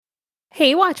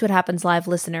Hey, Watch What Happens Live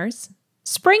listeners.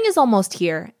 Spring is almost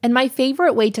here, and my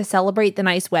favorite way to celebrate the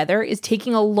nice weather is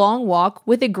taking a long walk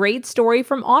with a great story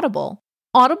from Audible.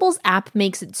 Audible's app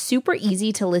makes it super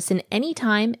easy to listen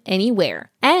anytime,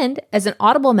 anywhere. And as an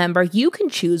Audible member, you can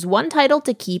choose one title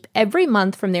to keep every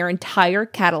month from their entire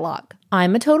catalog.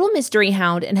 I'm a total mystery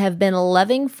hound and have been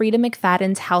loving Frida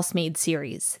McFadden's Housemaid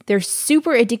series. They're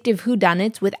super addictive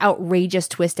whodunits with outrageous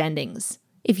twist endings.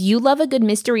 If you love a good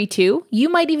mystery too, you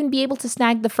might even be able to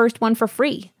snag the first one for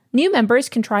free. New members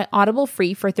can try Audible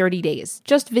free for 30 days.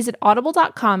 Just visit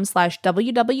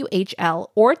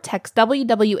audible.com/WWHL or text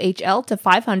WWHL to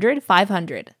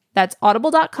 500-500. That's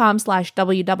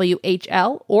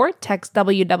audible.com/WWHL or text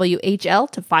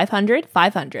WWHL to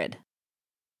 500-500.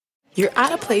 You're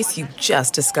at a place you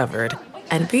just discovered.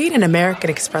 And being an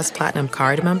American Express Platinum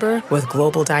card member with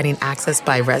Global Dining Access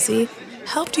by Resy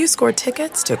helped you score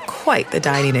tickets to quite the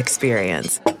dining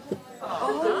experience.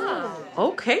 Oh,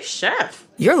 okay, chef.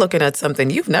 You're looking at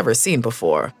something you've never seen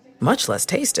before, much less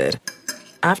tasted.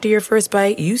 After your first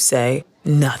bite, you say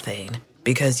nothing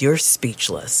because you're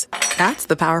speechless. That's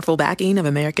the powerful backing of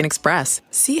American Express.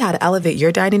 See how to elevate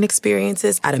your dining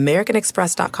experiences at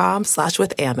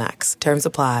americanexpress.com/withAmex. Terms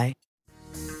apply.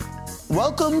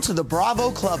 Welcome to the Bravo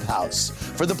Clubhouse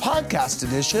for the podcast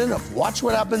edition of Watch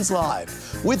What Happens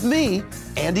Live with me,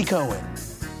 Andy Cohen.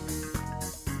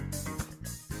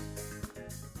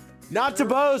 Not to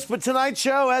boast, but tonight's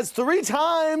show has 3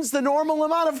 times the normal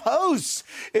amount of hosts.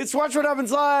 It's Watch What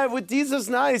Happens Live with Jesus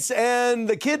Nice and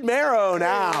the Kid Mero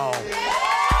now.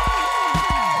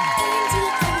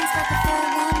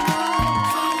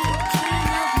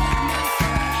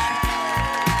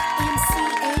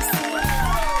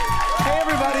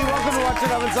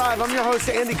 Live. I'm your host,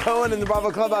 Andy Cohen, in the Bravo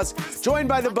Clubhouse, joined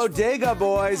by the Bodega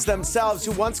Boys themselves,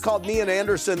 who once called me and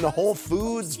Anderson the Whole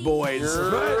Foods Boys.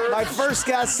 My first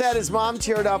guest said his mom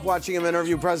teared up watching him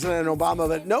interview President Obama,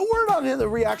 but no word on the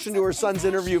reaction to her son's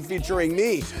interview featuring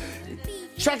me.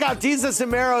 Check out Jesus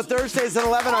and Mero Thursdays at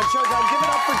 11 on Showtime. Give it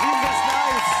up for Jesus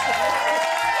Nice.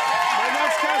 My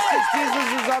next guest is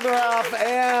Jesus' other half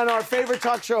and our favorite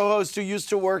talk show host who used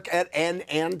to work at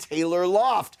Ann Taylor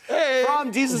Loft. Hey.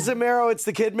 From Jesus and Mero, it's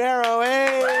the Kid Mero.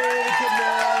 Hey, the Kid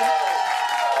Mero.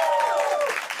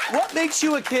 What makes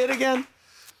you a kid again?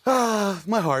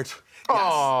 My heart. Yes.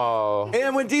 Oh.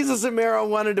 And when Jesus and Mero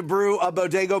wanted to brew a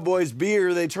Bodega Boys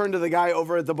beer, they turned to the guy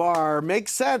over at the bar.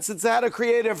 Makes sense. It's that a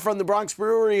creative from the Bronx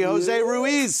Brewery, Jose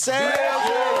Ruiz. Say,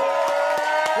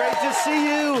 great to see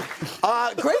you.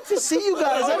 Great to see you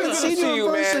guys. I haven't seen you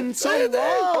in person so long.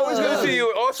 Always good to see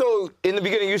you. Also, in the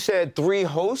beginning, you said 3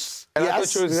 hosts. And yes. I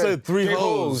thought you said 3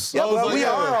 hosts. Yeah, well, we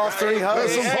are all 3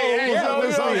 hosts.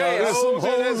 There's some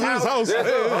hoes in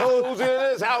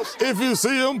this house. If you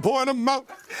see them, point them out.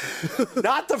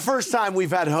 Not the first time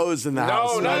we've had hoes in the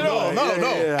house. No.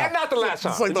 And not the last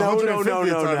time. It's like the 150th time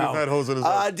we've had hoes in this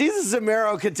house. Jesus and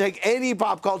Mero could take any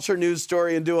pop culture news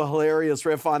story and do a hilarious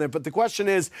riff on it. But the question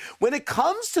is, when it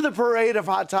comes to the parade of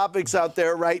hot topics out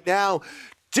there right now,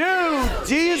 do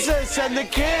Jesus and the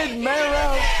Kid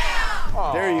Mero.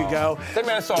 Aww. There you go. That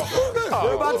man's soft.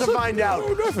 We're about to find out.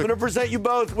 I'm going to present you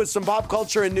both with some pop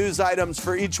culture and news items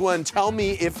for each one. Tell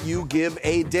me if you give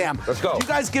a damn. Let's go. Do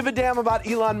you guys give a damn about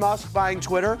Elon Musk buying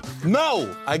Twitter?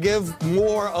 No. I give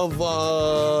more of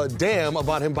a damn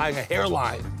about him buying a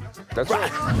hairline. That's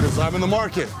right. Because I'm in the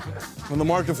market. I'm in the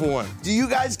market for one. Do you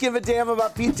guys give a damn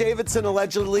about Pete Davidson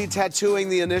allegedly tattooing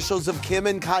the initials of Kim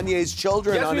and Kanye's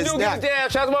children on his neck? Yes, we do give a damn.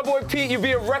 Shout out to my boy Pete. You're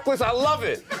being reckless. I love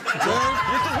it.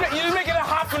 You're just making it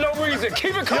hot for no reason.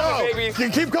 Keep it coming, baby.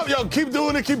 Keep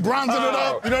doing it. Keep bronzing it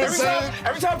up. You know what I'm saying?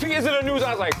 Every time Pete is in the news,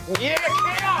 I was like, yeah,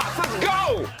 chaos. Let's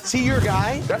go. Is he your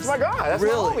guy? That's my guy. That's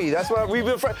really? my homie. That's why we've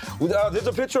been friends. There's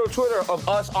a picture on Twitter of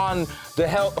us on the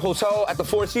hotel at the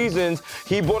Four Seasons.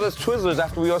 He bought us Twizzlers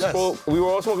after we all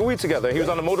all smoking weed together. He was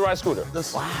on a motorized scooter.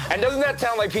 Wow. And doesn't that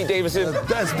sound like Pete Davidson?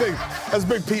 That's big. That's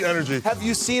big Pete energy. Have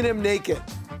you seen him naked?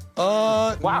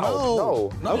 Wow.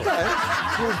 No. Okay.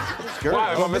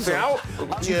 Wow, am I missing out?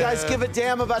 Do you guys give a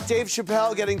damn about Dave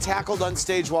Chappelle getting tackled on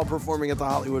stage while performing at the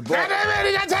Hollywood Bowl? He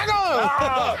got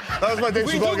tackled! That was my Dave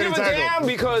Chappelle getting tackled. We do give a damn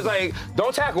because,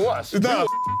 don't tackle us. No.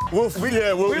 We'll F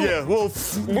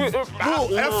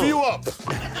you up.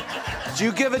 Do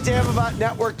you give a damn about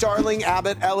network darling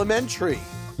Abbott Elementary?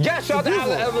 Yeah, shout out to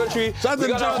Allen Elementary. Shout out to We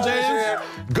got John our James. there.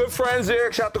 Good friends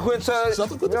there. Shout out to Quinta. Shout out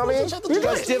to Quinta. You know what I mean? Shout out to Do you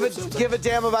Quinta. guys give a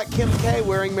damn about Kim K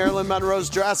wearing Marilyn Monroe's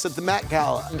dress at the Met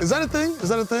Gala? Is that a thing? Is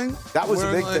that a thing? That was a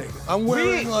Wearing, big thing. I'm We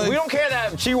wearing don't care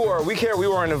that she wore. We care we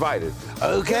weren't invited.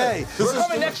 Okay. We're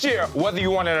coming next year, whether you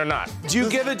want it or not. Do you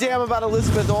give a damn about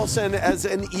Elizabeth Olsen as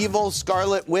an evil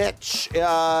Scarlet Witch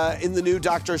in the new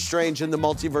Doctor Strange in the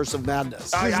Multiverse of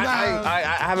Madness? I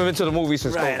haven't been to the movie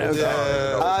since Right, COVID.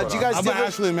 okay. Do you guys I'm give an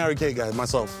Ashley and Mary Kate guy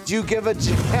myself. Do you give a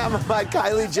damn about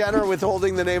Kylie Jenner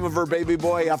withholding the name of her baby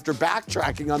boy after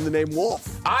backtracking on the name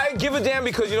Wolf? I give a damn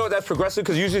because you know what, that's progressive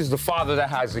because usually it's the father that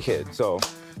hides the kid. So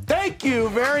Thank you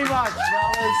very much,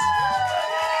 fellas.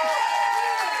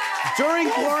 During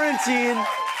quarantine,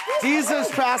 Jesus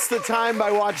passed the time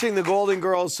by watching the Golden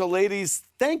Girls. So, ladies,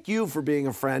 thank you for being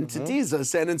a friend to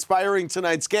Jesus and inspiring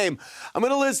tonight's game. I'm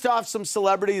going to list off some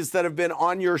celebrities that have been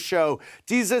on your show.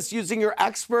 Jesus, using your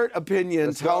expert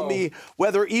opinion, tell me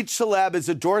whether each celeb is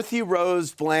a Dorothy,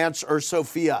 Rose, Blanche, or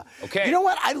Sophia. Okay. You know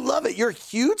what? I love it. You're a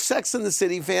huge Sex and the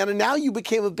City fan, and now you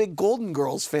became a big Golden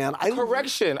Girls fan.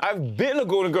 correction, I've been a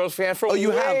Golden Girls fan from you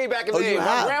way have? back in Oh, the day. you My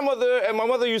have? grandmother and my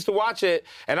mother used to watch it,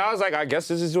 and I was like, I guess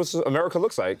this is what America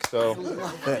looks like. So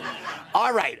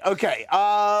All right, okay.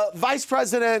 Vice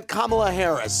President Kamala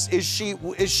Harris, is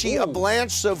she a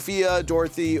Blanche, Sophia,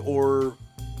 Dorothy, or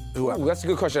whoever? Ooh, that's a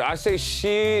good question. I say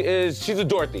she's a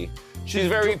Dorothy. She's a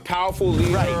very powerful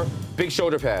leader, Right. big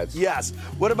shoulder pads. Yes.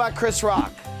 What about Chris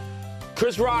Rock?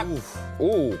 Chris Rock.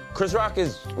 Ooh. Chris Rock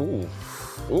is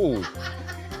ooh.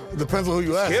 Depends on who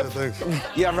you ask, Skip? I think.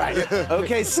 Yeah, right.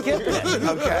 Okay, skip it.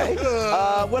 Okay.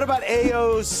 What about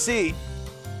AOC?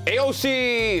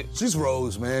 AOC. She's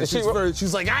Rose, man. Is she Ro-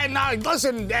 She's like,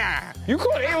 listen, yeah. You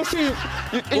call AOC?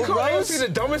 You call Rose? AOC the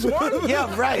dumbest one?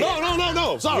 Yeah, right.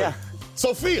 No. Sorry. Yeah.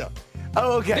 Sophia.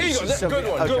 Oh, okay. There you go. She's That's a good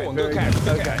Sophia. one. Good one. Good very catch. Good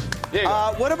Okay. catch. There you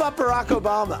go. What about Barack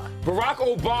Obama? Barack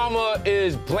Obama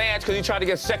is Blanche because he tried to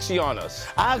get sexy on us.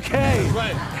 Okay.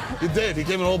 Right. He did. He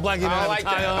came in all black. He I had don't a like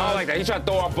tie that. I on. don't like that. He tried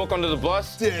to throw our book under the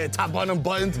bus. Yeah, top button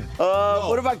buttoned.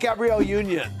 What about Gabrielle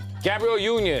Union? Gabrielle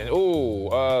Union.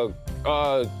 Ooh.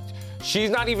 She's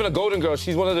not even a Golden Girl.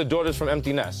 She's one of the daughters from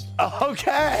Empty Nest.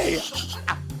 Okay.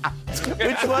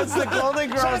 Which was the Golden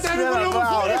Girls Shout out to everybody spin-off. on the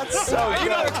Wow, phone. that's so You good.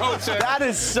 know the culture. That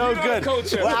is so You know good. the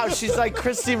culture. Wow, she's like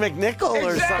Christy McNichol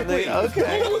or Exactly. something.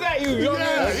 Okay. Who that you young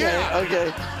Yeah.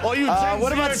 Okay. Oh, you Gen What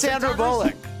Z about or Sandra TikTokers?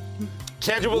 Bullock?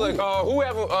 Sandra Bullock. Who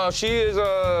haven't? She is.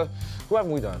 Who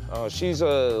haven't we done? She's you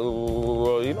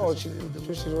know,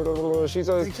 she's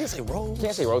a. You can't say Rose.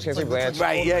 Can't say Rose. Can't say Blanche.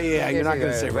 Right, yeah. You're not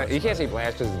going to say Blanche. Rose. You can't say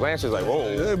Blanche because Blanche is like,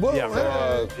 whoa.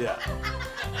 Yeah, Yeah.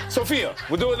 Sophia.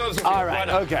 We'll do another Sophia. All right,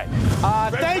 Why not? okay.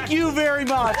 Thank you very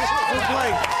much for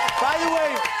playing. By the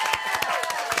way,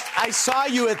 I saw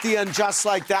you at the Just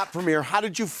Like That premiere. How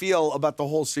did you feel about the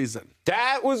whole season?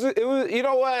 It was, you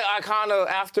know what? I kind of,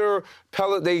 after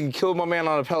they killed my man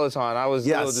on a Peloton, I was a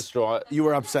little distraught. You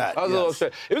were upset. I was a little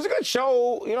upset. It was a good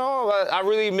show, you know. I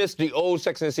really missed the old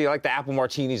Sex and the City, like the apple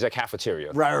martinis at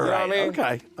cafeteria. Right. You know what I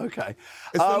mean? Okay.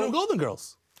 It's the new Golden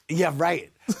Girls. Yeah,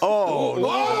 right. Oh,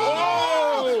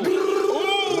 wrong.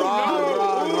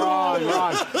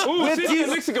 Ooh, With see, you-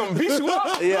 the Nixie gonna beat you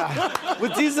up. Yeah.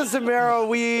 With Jesus and Mero,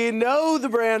 we know the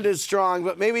brand is strong,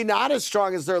 but maybe not as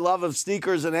strong as their love of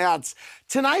sneakers and hats.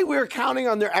 Tonight, we're counting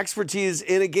on their expertise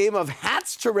in a game of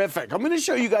Hats Terrific. I'm going to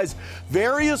show you guys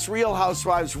various Real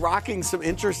Housewives rocking some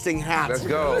interesting hats. Let's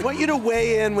go. I want you to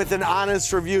weigh in with an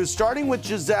honest review, starting with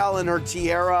Giselle and her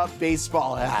Tierra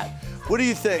baseball hat. What do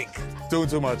you think? Doing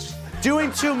too much.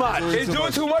 Doing too much. It's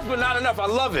doing too much, but not enough. I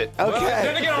love it. Okay. Well,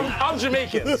 then again, I'm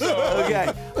Jamaican, so. Okay.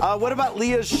 What about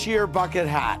Leah's sheer bucket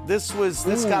hat? This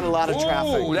got a lot of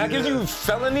traffic. Ooh, that gives you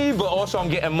felony, but also I'm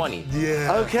getting money.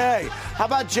 Yeah. Okay. How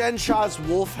about Jen Shah's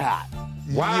wolf hat?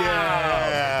 Wow.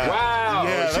 Yeah. Wow.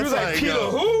 Yeah, She was that's like, how Peter,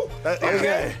 you go. who?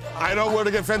 Okay. I know where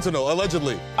to get fentanyl,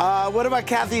 allegedly. What about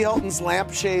Kathy Hilton's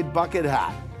lampshade bucket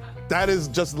hat? That is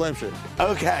just a lampshade.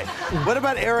 Okay. What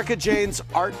about Erica Jane's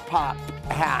art pop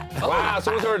hat? Wow,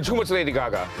 so it's heard too much Lady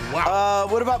Gaga.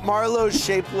 What about Marlo's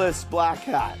shapeless black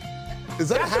hat? Is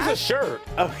that That's a hat? just a shirt.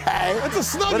 Okay. That's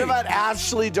a snuggie. What about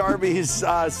Ashley Darby's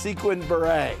sequin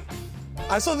beret?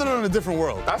 I saw that on a different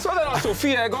world. I saw that on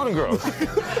Sophia at Golden Girls.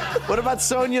 What about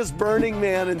Sonia's Burning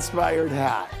Man inspired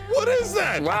hat? What is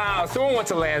that? Wow, someone went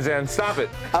to Land's End. Stop it.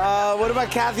 What about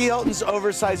Kathy Hilton's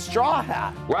oversized straw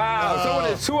hat? Wow, someone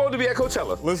is too old to be at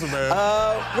Coachella. Listen, man.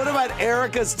 What about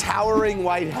Erica's towering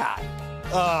white hat?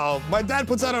 My dad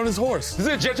puts that on his horse. This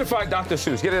is a gentrified Dr.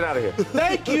 Seuss. Get it out of here.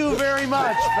 Thank you very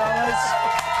much, fellas.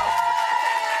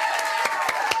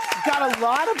 got a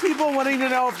lot of people wanting to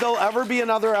know if there'll ever be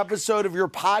another episode of your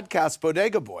podcast,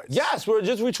 Bodega Boys. Yes, we're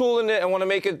just retooling it and want to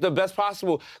make it the best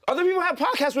possible. Other people have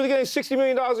podcasts where they're getting $60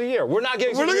 million a year. We're not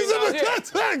getting $60 million a year.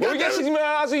 When we get $60 million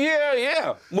a year,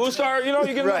 yeah. We'll start, you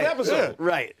get another episode.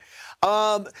 Right.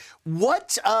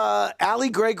 Allie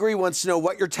Gregory wants to know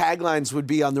what your taglines would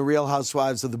be on the Real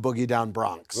Housewives of the Boogie Down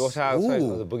Bronx. Real Housewives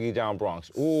of the Boogie Down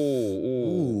Bronx.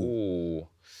 Ooh.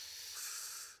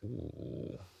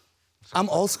 I'm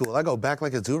old school. I go back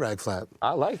like a do-rag flap.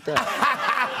 I like that.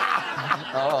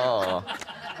 Oh.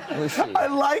 I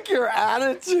like your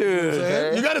attitude.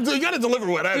 Okay. You gotta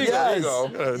deliver with attitude. There you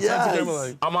go.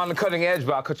 Yes. I'm on the cutting edge,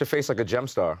 but I'll cut your face like a gem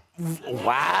star.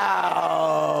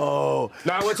 Wow.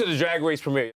 No, I went to the Drag Race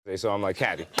premiere yesterday, so I'm like,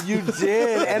 caddy. You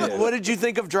did. And what did you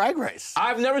think of Drag Race?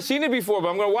 I've never seen it before, but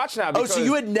I'm gonna watch now. Oh, so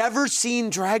you had never seen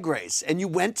Drag Race, and you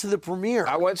went to the premiere.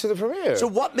 I went to the premiere. So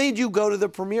what made you go to the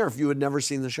premiere if you had never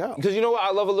seen the show? Because you know what?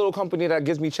 I love a little company that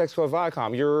gives me checks for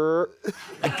Viacom.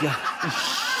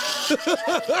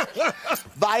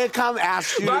 Viacom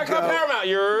asked you to go. Viacom Paramount,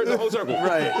 you're the whole circle.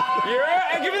 Right.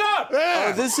 And give it up.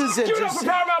 Oh, this is Give it up for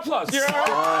Paramount Plus.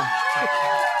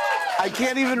 I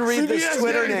can't even read this CBS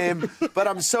Twitter name. name, but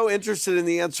I'm so interested in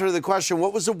the answer to the question.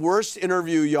 What was the worst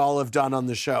interview y'all have done on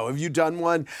the show? Have you done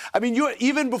one? I mean,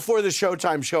 even before the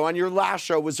Showtime show, on your last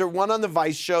show, was there one on the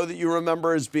Vice show that you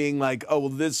remember as being like, oh, well,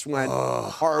 this went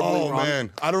horribly wrong? Oh,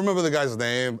 man. I don't remember the guy's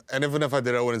name, and even if I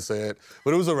did, I wouldn't say it.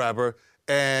 But it was a rapper,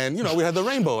 and, we had the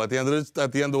rainbow at the end of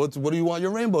what do you want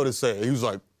your rainbow to say? He was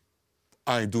like,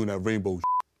 I ain't doing that rainbow shit.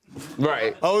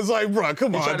 Right. I was like, bro,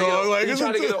 come on, dog. He's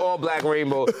trying to get an all-black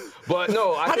rainbow. But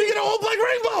no, How do you get an all-black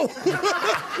rainbow?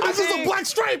 This is a black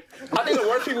stripe. I think the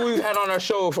worst people we've had on our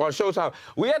show, on Showtime,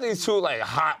 we had these two,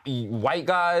 hot white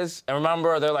guys. And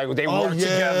remember, they're like, they work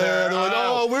together. They're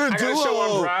like, we're a duo. I got a show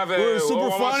on Bravo. We're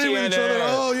super funny with each other.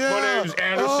 Oh, yeah. My name's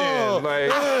Anderson.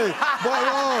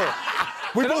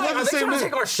 We both have the same name. Are they trying to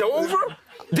take our show over?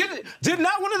 Did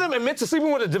not one of them admit to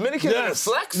sleeping with a Dominican and a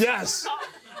flex? Yes.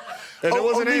 And it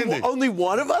wasn't Andy. Only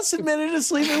one of us admitted to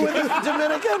sleeping with a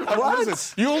Dominican? What?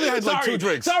 Listen, you only had 2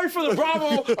 drinks. Sorry for the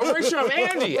Bravo erasure of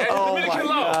Andy and Dominican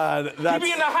love. He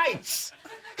be in the Heights.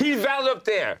 He's valid up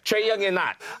there. Trey Young and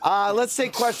not. Let's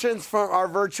take questions from our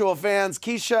virtual fans.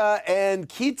 Keisha and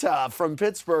Kita from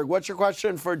Pittsburgh. What's your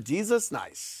question for Jesus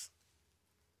Nice?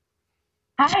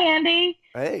 Hi, Andy.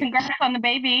 Hey. Congrats on the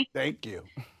baby. Thank you.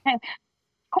 Hey,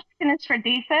 question is for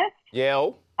Desus.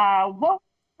 Yo. What was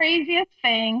the craziest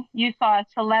thing you saw a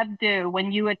celeb do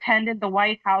when you attended the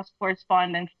White House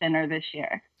Correspondents' Dinner this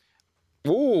year?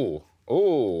 Try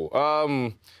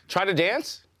to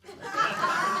dance?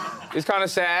 It's kind of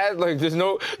sad.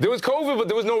 There was COVID, but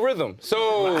there was no rhythm.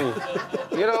 So,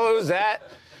 it was that.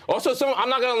 Also, I'm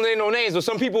not gonna name no names, but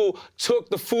some people took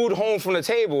the food home from the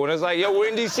table, and it's like, yo, we're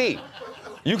in D.C.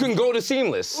 You can go to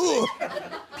Seamless.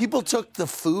 People took the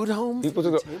food home? People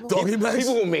took the doggy bags?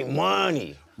 People who make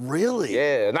money. Really?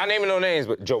 Yeah, not naming no names,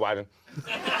 but Joe Biden.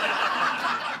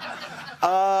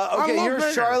 Okay,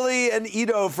 here's Charlie and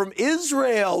Ito from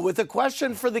Israel with a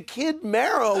question for the kid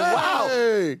Mero. Wow.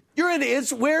 You're in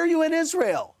Where are you in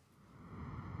Israel?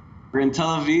 We're in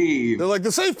Tel Aviv. They're like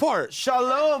the safe part.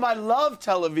 Shalom, I love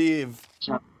Tel Aviv.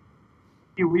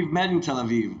 We've met in Tel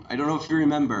Aviv. I don't know if you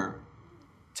remember.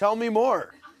 Tell me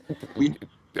more.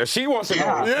 She wants to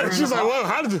know. Yeah, she's like, well,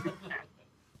 how did you...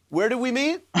 Where did we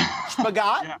meet?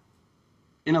 Spagat? Yeah.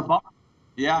 In a bar.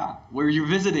 Yeah, where you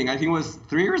visiting? I think it was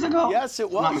 3 years ago? Yes, it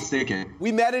was. If I'm not mistaken.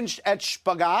 We met at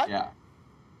Spagat? Yeah.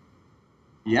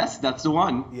 Yes, that's the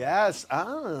one. Yes.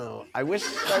 Oh, I wish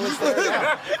I was there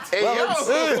now. Hey,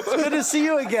 it's good to see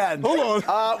you again. Hold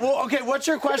on. Okay, what's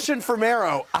your question for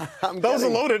Mero? That was a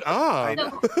loaded Hi,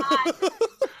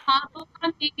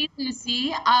 I'm Baby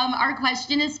Lucy. Our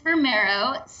question is for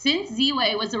Mero. Since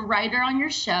Z-Way was a writer on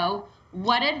your show,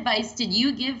 what advice did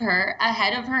you give her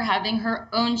ahead of her having her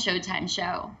own Showtime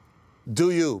show?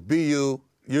 Do you, be you,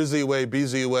 you're Z-Way, be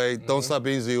Z-Way, don't stop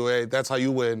being Z-Way. That's how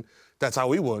you win. That's how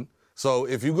we won. So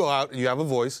if you go out and you have a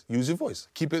voice, use your voice.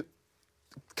 Keep it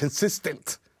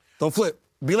consistent. Don't flip.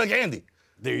 Be like Andy.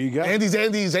 There you go. Andy.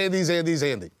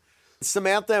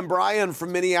 Samantha and Brian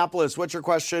from Minneapolis. What's your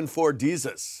question for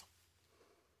Jesus?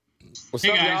 What's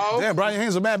up, y'all? Damn, Brian, your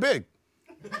hands are mad big.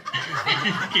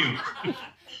 Thank you.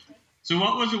 So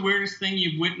what was the weirdest thing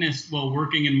you've witnessed while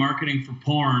working in marketing for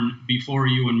porn before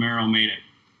you and Mero made it?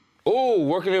 Oh,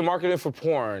 working in marketing for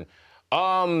porn.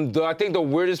 I think the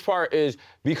weirdest part is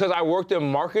because I worked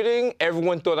in marketing,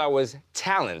 everyone thought I was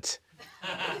talent.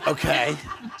 Okay.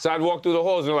 So I'd walk through the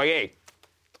halls and they're like, hey,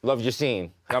 love your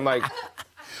scene. And I'm like,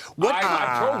 my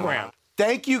program.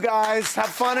 Thank you, guys. Have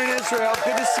fun in Israel.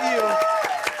 Good to see you.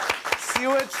 See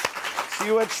you at See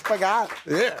you at Spagat.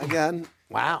 Yeah. Again.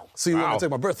 Wow. See you when I take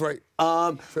my birthright.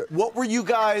 What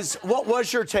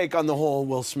was your take on the whole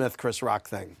Will Smith, Chris Rock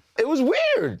thing? It was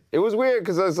weird. It was weird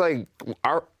because it's like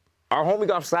our homie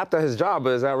got slapped at his job,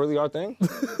 but is that really our thing?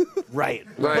 Right.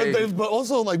 But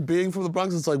also, like, being from the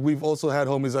Bronx, it's like we've also had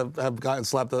homies that have gotten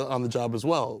slapped on the job as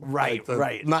well. Right, like,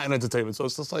 right. Not in entertainment, so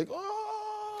it's just like,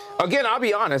 Again, I'll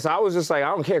be honest. I was just like, I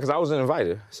don't care because I wasn't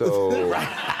invited. So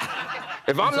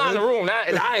if I'm not in the room,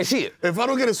 I ain't see it. If I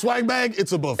don't get a swag bag,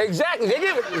 it's a buffet. Exactly.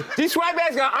 These swag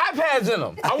bags got iPads in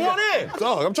them. I want in.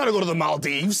 Dog, I'm trying to go to the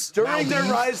Maldives. During their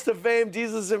rise to fame,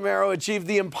 Jesus and Mero achieved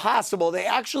the impossible. They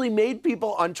actually made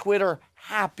people on Twitter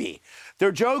happy.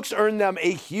 Their jokes earned them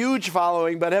a huge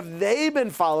following, but have they been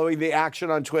following the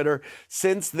action on Twitter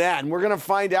since then? We're going to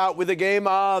find out with a game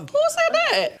of Who Said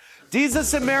That?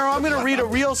 Jesus and Mero, I'm going to read a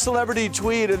real celebrity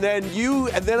tweet, and then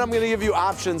I'm going to give you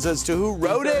options as to who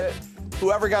wrote it.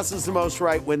 Whoever guesses the most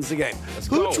right wins the game.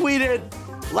 Who tweeted,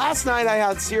 "Last night I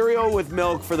had cereal with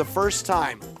milk for the first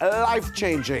time.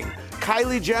 Life-changing.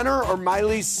 Kylie Jenner or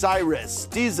Miley Cyrus?"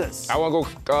 Jesus. I want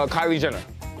to go Kylie Jenner.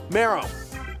 Mero.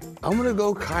 I'm going to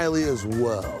go Kylie as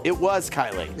well. It was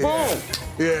Kylie. Boom.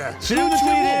 Yeah. Who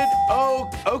tweeted, "Oh,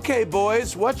 okay,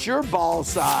 boys, what's your ball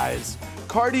size?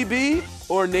 Cardi B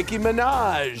or Nicki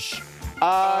Minaj?"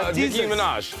 Nicki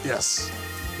Minaj. Yes.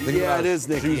 Yeah, it is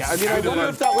Nicki. I mean, I wonder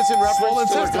if that was in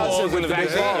reference to her cousin with the big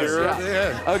balls.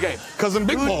 Yeah. Okay. Cousin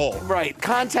Big Ball. Right.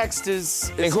 Context is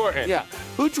important. Yeah.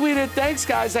 Who tweeted, "Thanks,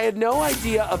 guys. I had no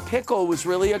idea a pickle was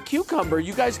really a cucumber.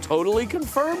 You guys totally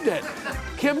confirmed it."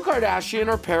 Kim Kardashian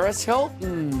or Paris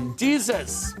Hilton?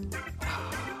 Jesus.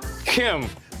 Kim.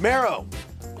 Mero.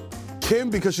 Kim,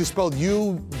 because she spelled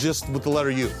you just with the letter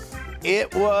U.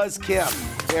 It was Kim.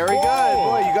 Very good.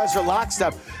 Boy, you guys are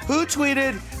lockstep. Who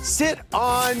tweeted, "Sit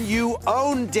on you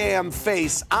own damn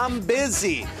face. I'm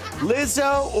busy."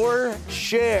 Lizzo or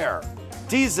Cher?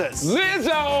 Jesus.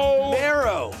 Lizzo.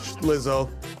 Mero. Lizzo.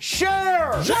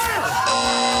 Cher. Need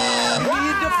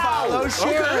to follow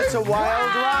Cher. Okay. It's a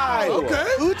wild ride. Okay.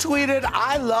 Who tweeted,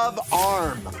 "I love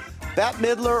ARM"? Bette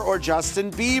Midler or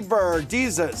Justin Bieber?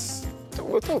 Jesus.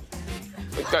 What's up?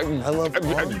 I love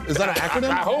ARM. Is that an acronym?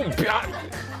 I hope.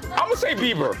 I'm going to say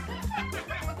Bieber.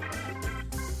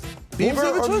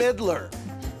 Bieber or Midler?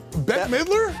 Bette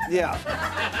Midler? Yeah.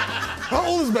 How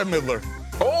old is Bette Midler?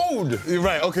 Old. You're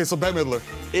right. Okay, so Bette Midler.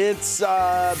 It's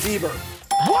Bieber.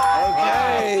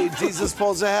 Okay, Jesus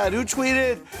pulls ahead. Who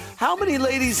tweeted, "How many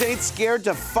ladies ain't scared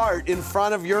to fart in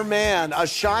front of your man?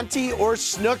 Ashanti or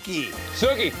Snooki?"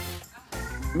 Snooki.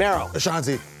 Mero.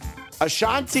 Ashanti.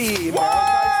 Ashanti. Mero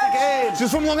ties the game.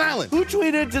 She's from Long Island. Who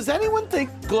tweeted, "Does anyone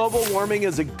think global warming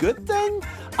is a good thing?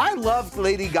 I love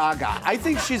Lady Gaga. I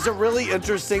think she's a really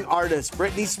interesting artist.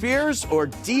 Britney Spears or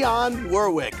Dionne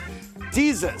Warwick?"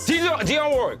 Jesus.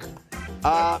 Dionne Warwick.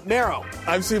 Mero.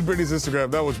 I've seen Britney's Instagram.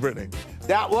 That was Britney.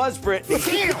 That was Britney.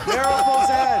 Mero pulls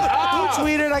ahead. Who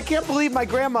tweeted, "I can't believe my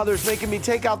grandmother's making me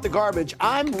take out the garbage.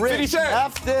 I'm rich.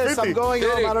 F this. I'm going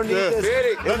home. I don't need this."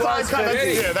 It was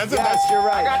 50. Yes, you're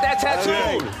right. I got that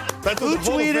tattooed. Who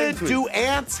tweeted, "Do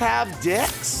ants have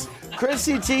dicks?"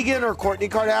 Chrissy Teigen or Kourtney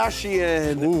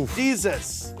Kardashian? Oof.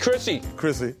 Jesus. Chrissy.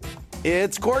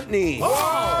 It's Kourtney.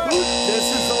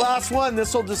 This is the last one.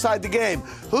 This will decide the game.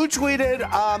 Who tweeted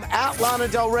at Lana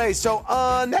Del Rey? So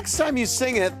next time you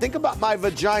sing it, think about my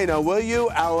vagina, will you?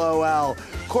 LOL.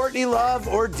 Courtney Love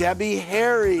or Debbie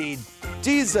Harry?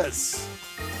 Jesus.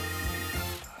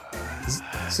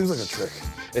 Seems like a trick.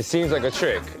 It seems like a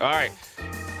trick. All right.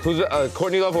 Who's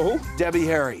Courtney Love or who? Debbie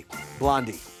Harry.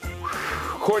 Blondie.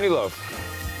 Courtney Love.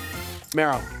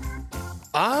 Mero.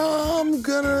 I'm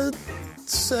gonna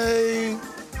say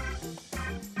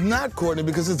not Courtney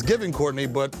because it's giving Courtney,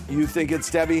 but you think it's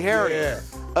Debbie Harry? Yeah.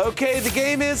 Okay, the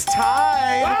game is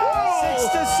tied.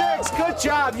 6-6. Good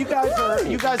job. You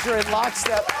guys are in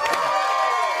lockstep.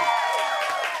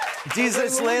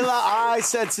 Jesus, Layla, I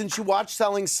said, since you watched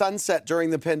Selling Sunset during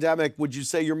the pandemic, would you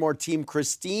say you're more Team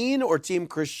Christine or Team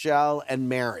Chrishell and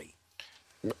Mary?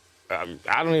 I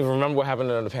don't even remember what happened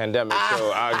in the pandemic, so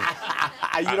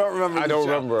you don't remember I don't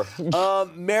remember.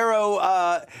 Mero,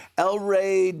 El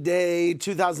Rey Day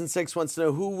 2006 wants to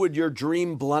know, who would your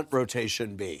dream blunt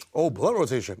rotation be? Oh, blunt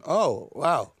rotation. Oh,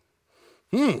 wow.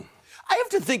 I have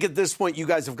to think at this point you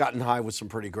guys have gotten high with some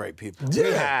pretty great people. We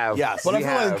have. Yes. But we I feel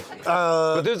have.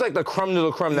 But there's like the crumb de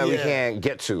la crumb that we can't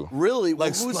get to. Really?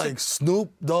 Like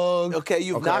Snoop Dogg. Okay,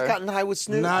 you've not gotten high with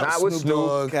Snoop? Not with Snoop.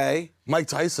 Dogg. Okay. Mike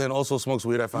Tyson also smokes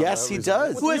weed, I found out. Yes, he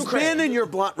recently. does. Who has been in your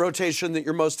blunt rotation that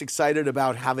you're most excited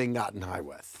about having gotten high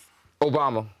with?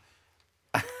 Obama.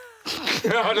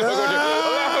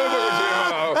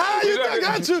 No. I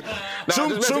got you.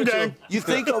 Shoom gang. You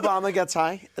think Obama gets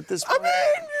high at this point? I mean,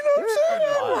 you know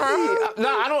what I'm saying?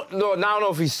 No, I don't know. Now I don't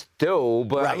know if he's still,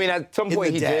 but I mean, at some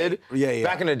point he did. Yeah.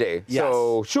 Back in the day. Yes.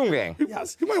 So, Shoom Gang.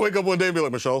 Yes. You might wake up one day and be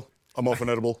like, Michelle, I'm off an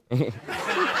edible.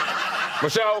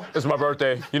 Michelle, it's my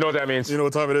birthday. You know what that means. You know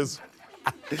what time it is?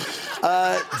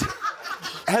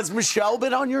 Has Michelle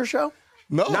been on your show?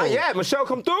 No. Not yet. Michelle,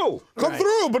 come through. Come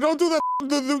through, but don't do that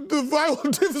the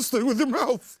Viola Davis thing with your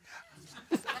mouth.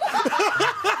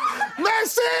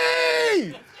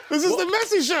 Messi! This is the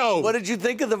Messi show. What did you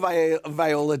think of the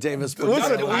Viola Davis?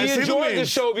 Listen, We enjoyed the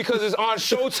show because it's on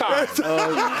Showtime.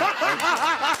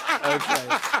 Okay.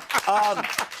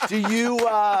 Do you?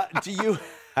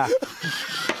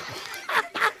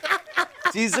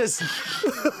 Jesus.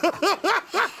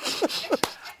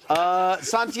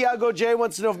 Santiago J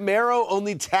wants to know if Mero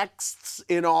only texts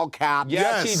in all caps.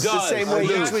 Yes, he does. The same way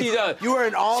he does. You are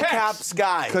an all caps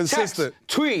guy. Consistent.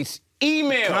 Text, tweets,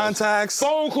 emails, contacts,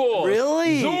 phone calls,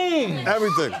 really, Zoom,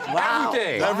 everything. Wow.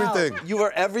 Everything. You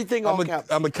are everything all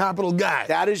caps. I'm a capital guy.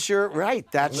 That is your right.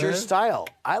 That's your style.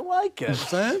 I like it. You know what I'm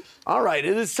saying? All right,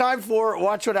 it is time for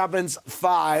Watch What Happens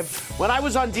 5. When I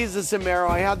was on Jesus and Mero,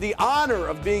 I had the honor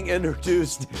of being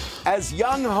introduced as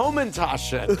young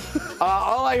Homentashen.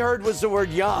 All I heard was the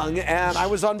word young, and I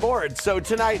was on board. So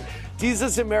tonight,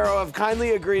 Jesus and Mero have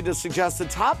kindly agreed to suggest the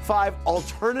top 5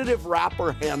 alternative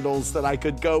rapper handles that I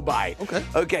could go by.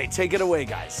 Okay, take it away,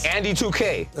 guys. Andy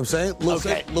 2K. I'm saying?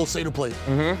 Little Seder plate.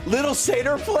 Little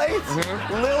Seder plate?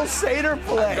 Little Seder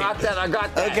plate. I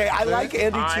got that. Okay, I like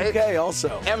Andy 2K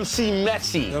also. MC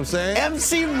Messi. You know what I'm saying?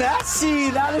 MC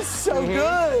Messi, that is so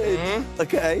good.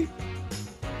 Okay.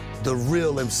 The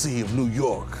real MC of New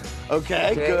York.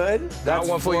 Okay, good. Got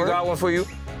one for you.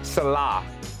 Salah.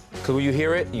 Because when you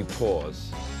hear it, you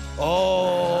pause.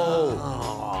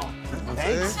 Oh.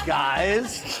 Thanks,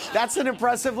 guys. That's an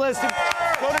impressive list. Go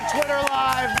to Twitter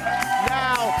Live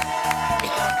now.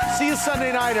 See you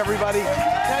Sunday night, everybody.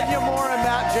 Kenya Moore and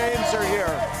Matt James are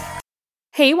here.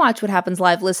 Hey, Watch What Happens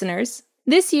Live listeners.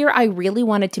 This year, I really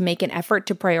wanted to make an effort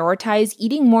to prioritize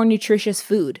eating more nutritious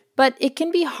food, but it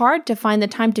can be hard to find the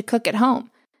time to cook at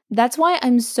home. That's why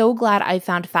I'm so glad I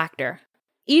found Factor.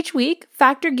 Each week,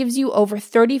 Factor gives you over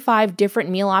 35 different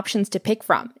meal options to pick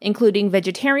from, including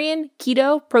vegetarian,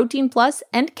 keto, protein plus,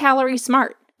 and calorie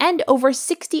smart, and over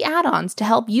 60 add-ons to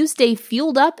help you stay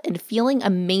fueled up and feeling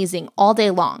amazing all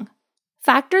day long.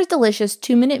 Factor's delicious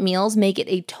 2-minute meals make it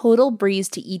a total breeze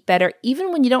to eat better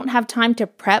even when you don't have time to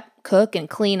prep, cook, and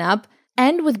clean up.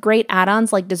 And with great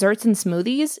add-ons like desserts and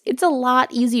smoothies, it's a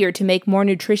lot easier to make more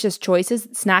nutritious choices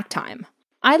at snack time.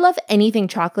 I love anything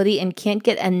chocolatey and can't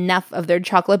get enough of their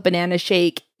chocolate banana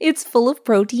shake. It's full of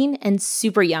protein and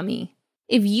super yummy.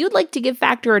 If you'd like to give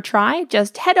Factor a try,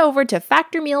 just head over to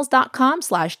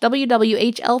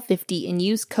factormeals.com/WWHL50 and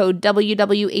use code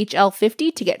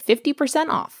WWHL50 to get 50%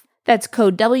 off. That's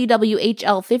code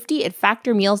WWHL50 at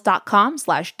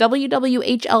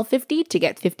factormeals.com/WWHL50 to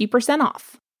get 50%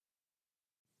 off.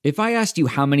 If I asked you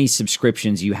how many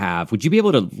subscriptions you have, would you be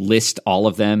able to list all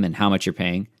of them and how much you're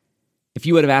paying? If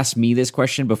you would have asked me this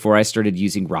question before I started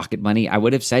using Rocket Money, I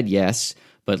would have said yes,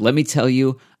 but let me tell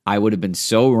you, I would have been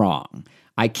so wrong.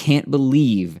 I can't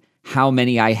believe how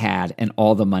many I had and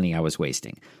all the money I was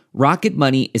wasting. Rocket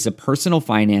Money is a personal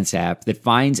finance app that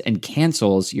finds and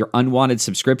cancels your unwanted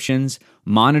subscriptions,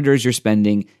 monitors your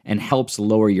spending, and helps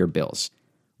lower your bills.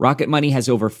 Rocket Money has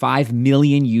over 5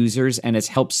 million users and has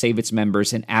helped save its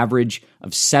members an average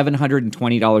of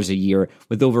 $720 a year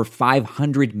with over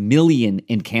 500 million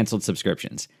in canceled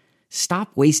subscriptions.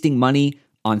 Stop wasting money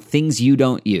on things you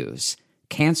don't use.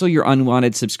 Cancel your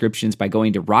unwanted subscriptions by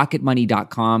going to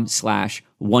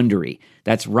rocketmoney.com/Wondery.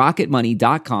 That's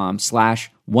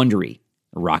rocketmoney.com/Wondery.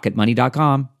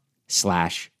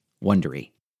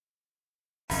 rocketmoney.com/Wondery.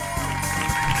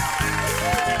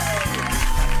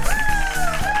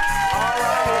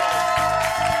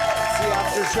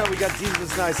 Show. We got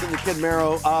Jesus Nice and the Kid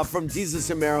Mero from Jesus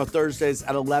and Mero Thursdays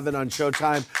at 11 on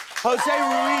Showtime. Jose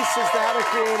Ruiz is the head of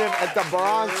creative at the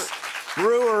Bronx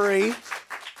Brewery.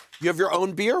 You have your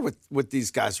own beer with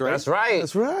these guys, right? That's right.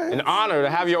 That's right. An honor to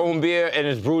have your own beer, and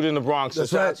it's brewed in the Bronx. So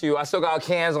shout out to you. I still got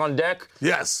cans on deck.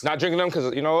 Yes. Not drinking them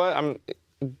because, you know what? I'm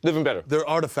living better. They're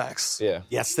artifacts. Yeah.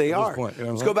 Yes, they are. Point, you know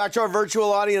Let's go back to our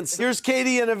virtual audience. Here's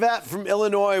Katie and Yvette from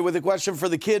Illinois with a question for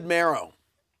the Kid Mero.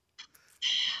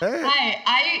 Hey. Hi,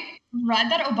 I read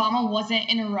that Obama wasn't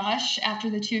in a rush after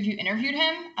the two of you interviewed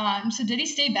him. So did he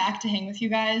stay back to hang with you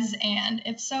guys? And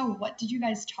if so, what did you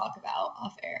guys talk about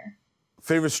off air?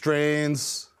 Favorite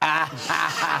strains.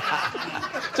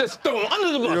 Just throw them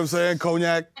under the bus. You know what I'm saying?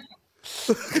 Cognac.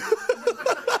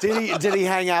 Did he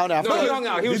hang out after? No, he hung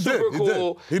out. He was super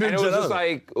cool. He didn't and it was jet just out.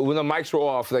 like when the mics were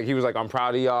off, like he was like, "I'm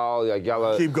proud of y'all. Like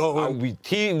y'all keep going."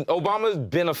 Obama's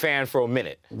been a fan for a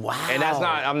minute. Wow. And that's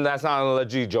not an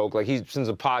alleged joke. Like he's since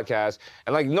a podcast,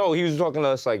 and like no, he was talking to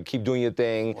us like, keep doing your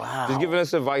thing. Wow. Just giving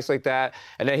us advice like that.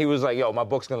 And then he was like, "Yo, my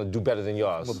book's gonna do better than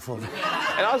yours." And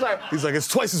I was like, he's like, it's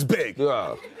twice as big.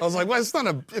 Yeah. I was like, well, it's not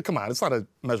a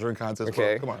measuring contest.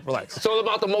 Okay. Bro. Come on, relax. It's all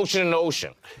about the motion in the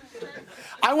ocean.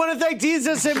 I want to thank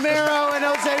Jesus and Mero and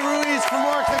Jose Ruiz. For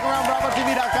more, click around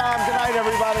BravoTV.com. Good night,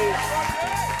 everybody.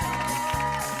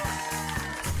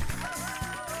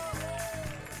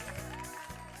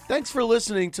 Thanks for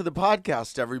listening to the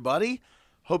podcast, everybody.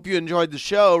 Hope you enjoyed the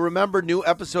show. Remember, new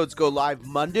episodes go live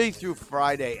Monday through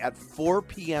Friday at 4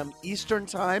 p.m. Eastern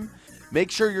Time. Make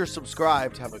sure you're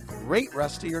subscribed. Have a great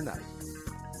rest of your night.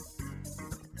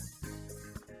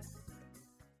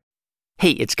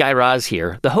 Hey, it's Guy Raz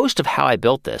here, the host of How I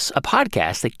Built This, a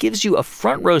podcast that gives you a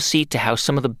front row seat to how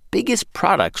some of the biggest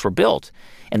products were built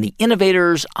and the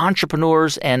innovators,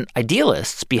 entrepreneurs, and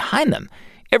idealists behind them.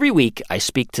 Every week, I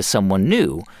speak to someone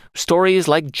new. Stories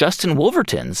like Justin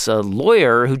Wolverton's, a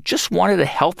lawyer who just wanted a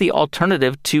healthy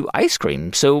alternative to ice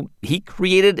cream, so he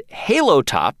created Halo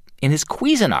Top in his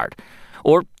Cuisinart.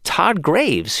 Or Todd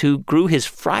Graves, who grew his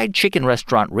fried chicken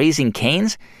restaurant Raising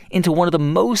Cane's into one of the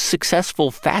most successful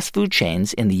fast food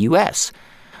chains in the U.S.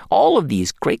 All of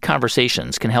these great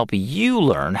conversations can help you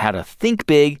learn how to think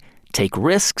big, take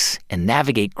risks, and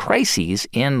navigate crises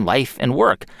in life and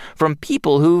work from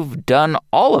people who've done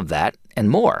all of that and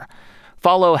more.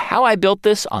 Follow How I Built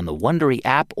This on the Wondery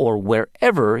app or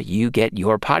wherever you get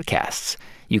your podcasts.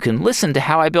 You can listen to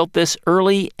How I Built This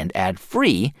early and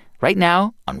ad-free right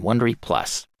now on Wondery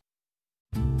Plus.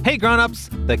 Hey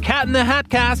grown-ups, the Cat in the Hat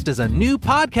Cast is a new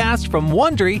podcast from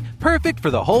Wondery, perfect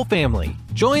for the whole family.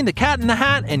 Join the Cat in the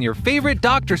Hat and your favorite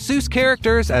Dr. Seuss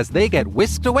characters as they get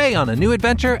whisked away on a new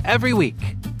adventure every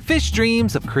week. Fish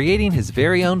dreams of creating his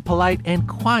very own polite and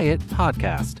quiet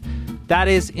podcast. That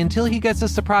is, until he gets a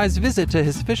surprise visit to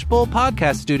his Fishbowl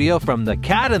podcast studio from the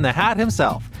Cat in the Hat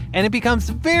himself, and it becomes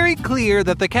very clear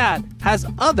that the cat has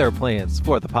other plans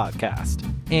for the podcast.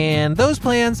 And those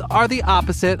plans are the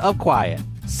opposite of quiet.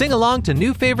 Sing along to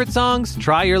new favorite songs,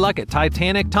 try your luck at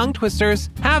Titanic tongue twisters,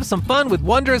 have some fun with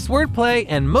wondrous wordplay,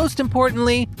 and most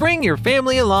importantly, bring your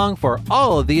family along for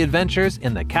all of the adventures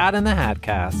in the Cat in the Hat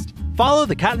Cast. Follow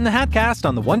the Cat in the Hat Cast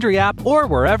on the Wondery app or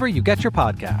wherever you get your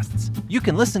podcasts. You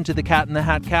can listen to the Cat in the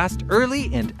Hat Cast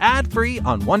early and ad-free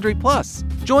on Wondery Plus.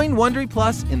 Join Wondery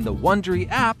Plus in the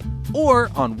Wondery app or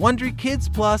on Wondery Kids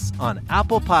Plus on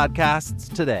Apple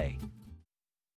Podcasts today.